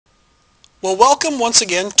Well, welcome once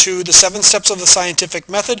again to the 7 Steps of the Scientific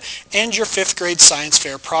Method and your 5th grade science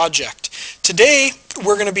fair project. Today,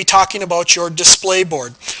 we're going to be talking about your display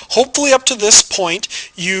board. Hopefully up to this point,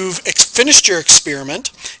 you've finished your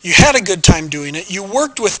experiment, you had a good time doing it, you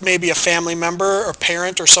worked with maybe a family member or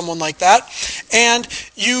parent or someone like that, and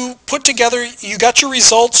you put together, you got your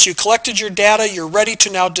results, you collected your data, you're ready to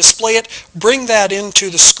now display it, bring that into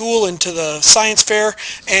the school, into the science fair,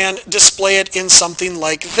 and display it in something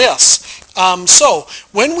like this. So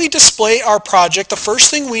when we display our project, the first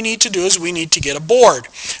thing we need to do is we need to get a board.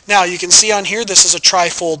 Now you can see on here this is a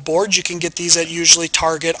trifold board. You can get these at usually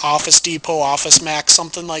Target, Office Depot, Office Max,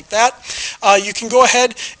 something like that. You can go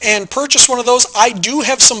ahead and purchase one of those. I do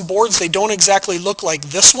have some boards. They don't exactly look like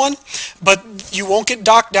this one, but you won't get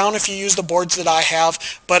docked down if you use the boards that I have,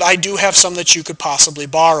 but I do have some that you could possibly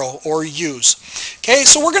borrow or use. Okay,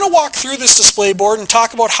 so we're going to walk through this display board and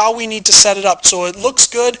talk about how we need to set it up so it looks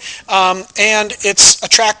good and it's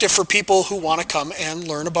attractive for people who want to come and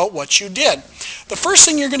learn about what you did. The first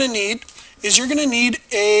thing you're going to need is you're going to need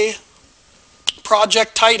a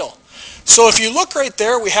project title. So if you look right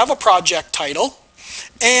there, we have a project title,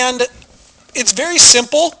 and it's very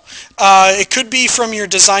simple. It could be from your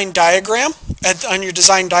design diagram. On your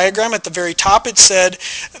design diagram at the very top it said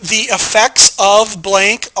the effects of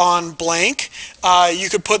blank on blank. You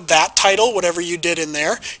could put that title, whatever you did in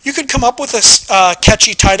there. You could come up with a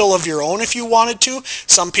catchy title of your own if you wanted to.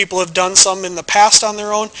 Some people have done some in the past on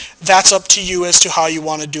their own. That's up to you as to how you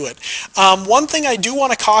want to do it. One thing I do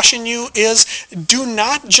want to caution you is do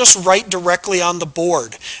not just write directly on the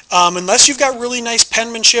board. Unless you've got really nice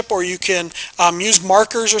penmanship or you can use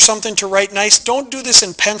markers or something to write nice, don't do this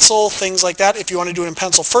in pencil, things like that. If you want to do it in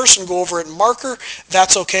pencil first and go over it in marker,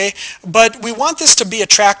 that's okay. But we want this to be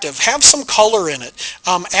attractive. Have some color in it.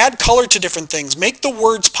 Add color to different things. Make the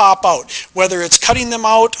words pop out, whether it's cutting them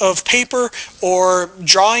out of paper or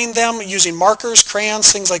drawing them using markers,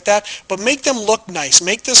 crayons, things like that, but make them look nice.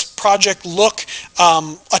 Make this project look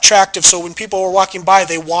attractive so when people are walking by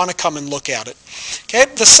they want to come and look at it. Okay,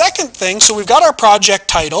 the second thing, so we've got our project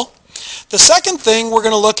title. The second thing we're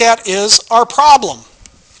going to look at is our problem.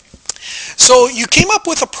 So you came up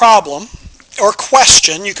with a problem or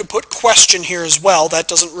question. You could put question here as well. That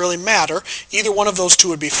doesn't really matter. Either one of those two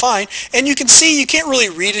would be fine. And you can see, you can't really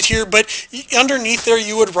read it here, but underneath there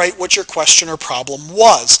you would write what your question or problem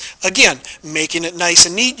was. Again, making it nice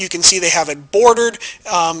and neat. You can see they have it bordered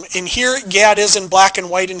in here. Yeah, it is in black and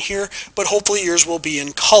white in here, but hopefully yours will be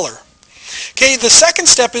in color. Okay, the second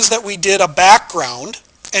step is that we did a background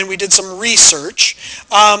and we did some research.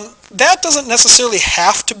 That doesn't necessarily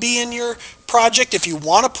have to be in your project. If you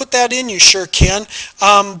want to put that in, you sure can.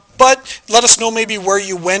 But let us know maybe where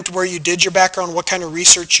you went, where you did your background, what kind of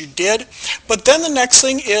research you did. But then the next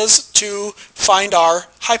thing is to find our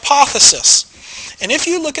hypothesis. And if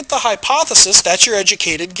you look at the hypothesis, that's your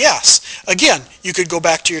educated guess. Again, you could go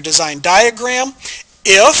back to your design diagram.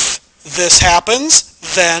 If this happens,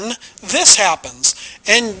 then this happens.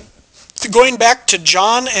 And going back to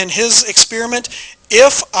John and his experiment,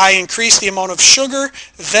 if I increase the amount of sugar,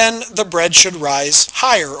 then the bread should rise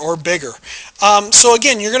higher or bigger. So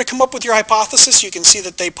again, you're going to come up with your hypothesis. You can see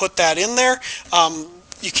that they put that in there.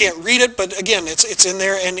 You can't read it, but again, it's in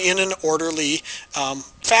there and in an orderly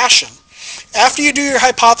fashion. After you do your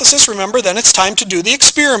hypothesis, remember, then it's time to do the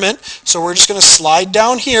experiment. So we're just going to slide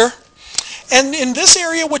down here. And in this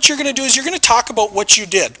area, what you're going to do is you're going to talk about what you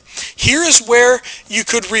did. Here is where you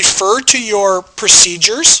could refer to your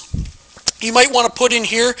procedures. You might want to put in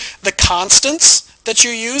here the constants that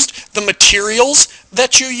you used, the materials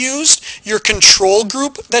that you used, your control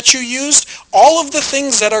group that you used, all of the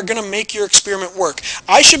things that are going to make your experiment work.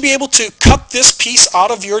 I should be able to cut this piece out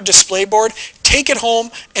of your display board, take it home,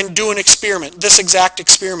 and do an experiment, this exact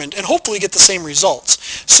experiment, and hopefully get the same results.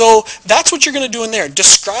 So that's what you're going to do in there.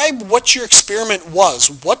 Describe what your experiment was.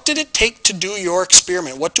 What did it take to do your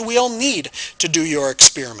experiment? What do we all need to do your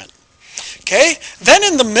experiment? Okay, then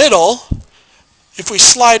in the middle, if we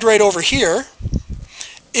slide right over here,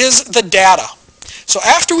 is the data. So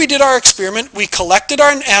after we did our experiment, we collected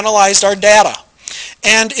and analyzed our data.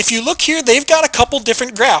 And if you look here, they've got a couple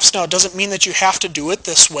different graphs. Now, it doesn't mean that you have to do it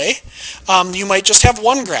this way. You might just have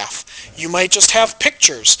one graph. You might just have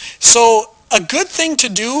pictures. So a good thing to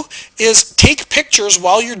do is take pictures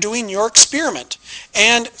while you're doing your experiment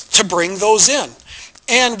and to bring those in.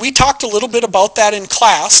 And we talked a little bit about that in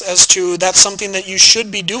class as to that's something that you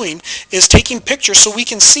should be doing, is taking pictures so we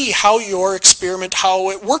can see how your experiment, how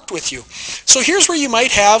it worked with you. So here's where you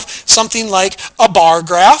might have something like a bar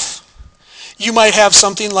graph. You might have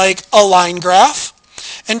something like a line graph.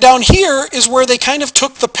 And down here is where they kind of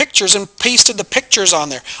took the pictures and pasted the pictures on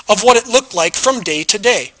there of what it looked like from day to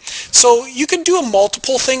day. So you could do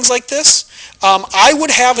multiple things like this. I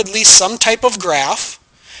would have at least some type of graph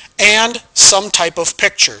and some type of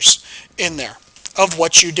pictures in there of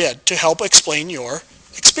what you did to help explain your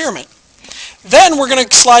experiment. Then we're going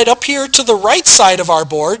to slide up here to the right side of our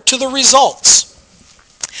board to the results.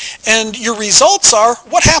 And your results are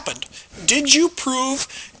what happened. Did you prove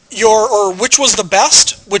or which was the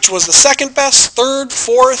best, which was the second best, third,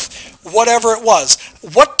 fourth, whatever it was.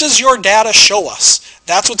 What does your data show us?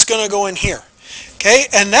 That's what's going to go in here. Okay,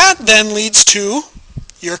 and that then leads to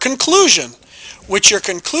your conclusion, which your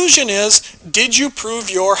conclusion is, did you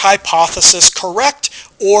prove your hypothesis correct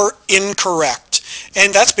or incorrect?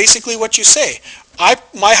 And that's basically what you say.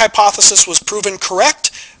 My hypothesis was proven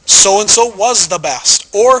correct, so-and-so was the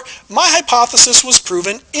best. Or my hypothesis was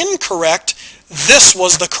proven incorrect, this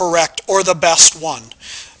was the correct or the best one.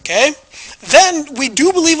 Okay? Then we do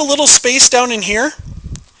leave a little space down in here.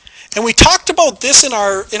 And we talked about this in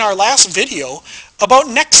our last video about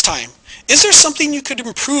next time. Is there something you could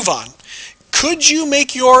improve on? Could you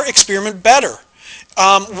make your experiment better?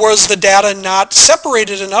 Was the data not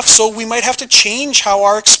separated enough, so we might have to change how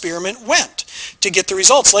our experiment went to get the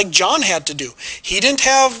results, like John had to do.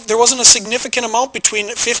 There wasn't a significant amount between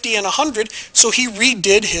 50 and 100, so he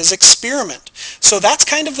redid his experiment. So that's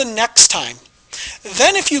kind of the next time.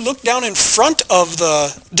 Then if you look down in front of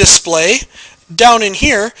the display, down in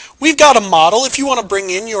here, we've got a model. If you want to bring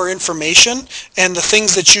in your information and the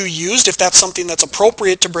things that you used, if that's something that's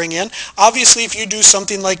appropriate to bring in. Obviously, if you do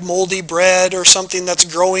something like moldy bread or something that's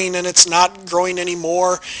growing and it's not growing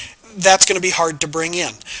anymore, that's going to be hard to bring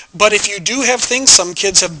in. But if you do have things, some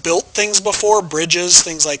kids have built things before, bridges,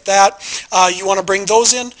 things like that, you want to bring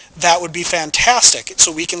those in, that would be fantastic so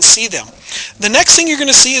we can see them. The next thing you're going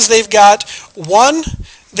to see is they've got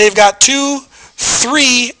 2,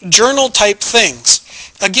 3 journal type things.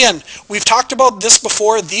 Again, we've talked about this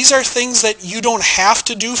before. These are things that you don't have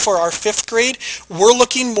to do for our 5th grade. We're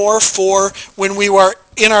looking more for when we were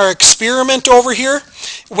in our experiment over here,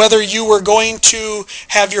 whether you were going to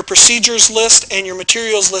have your procedures list and your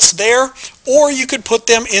materials list there, or you could put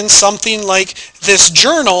them in something like this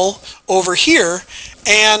journal over here,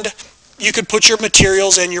 and you could put your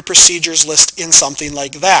materials and your procedures list in something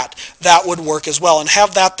like that. That would work as well, and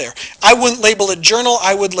have that there. I wouldn't label it journal,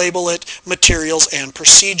 I would label it materials and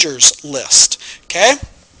procedures list. Okay?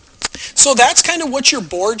 So that's kind of what your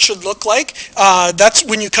board should look like. That's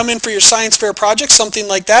when you come in for your science fair project, something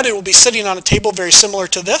like that. It will be sitting on a table very similar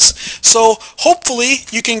to this. So hopefully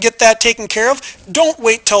you can get that taken care of. Don't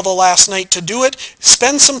wait till the last night to do it.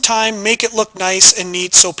 Spend some time, make it look nice and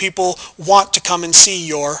neat so people want to come and see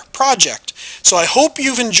your project. So I hope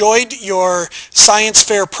you've enjoyed your science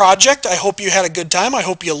fair project. I hope you had a good time. I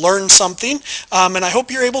hope you learned something. And I hope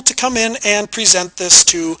you're able to come in and present this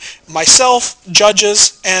to myself,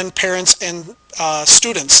 judges, and parents and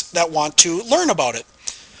students that want to learn about it.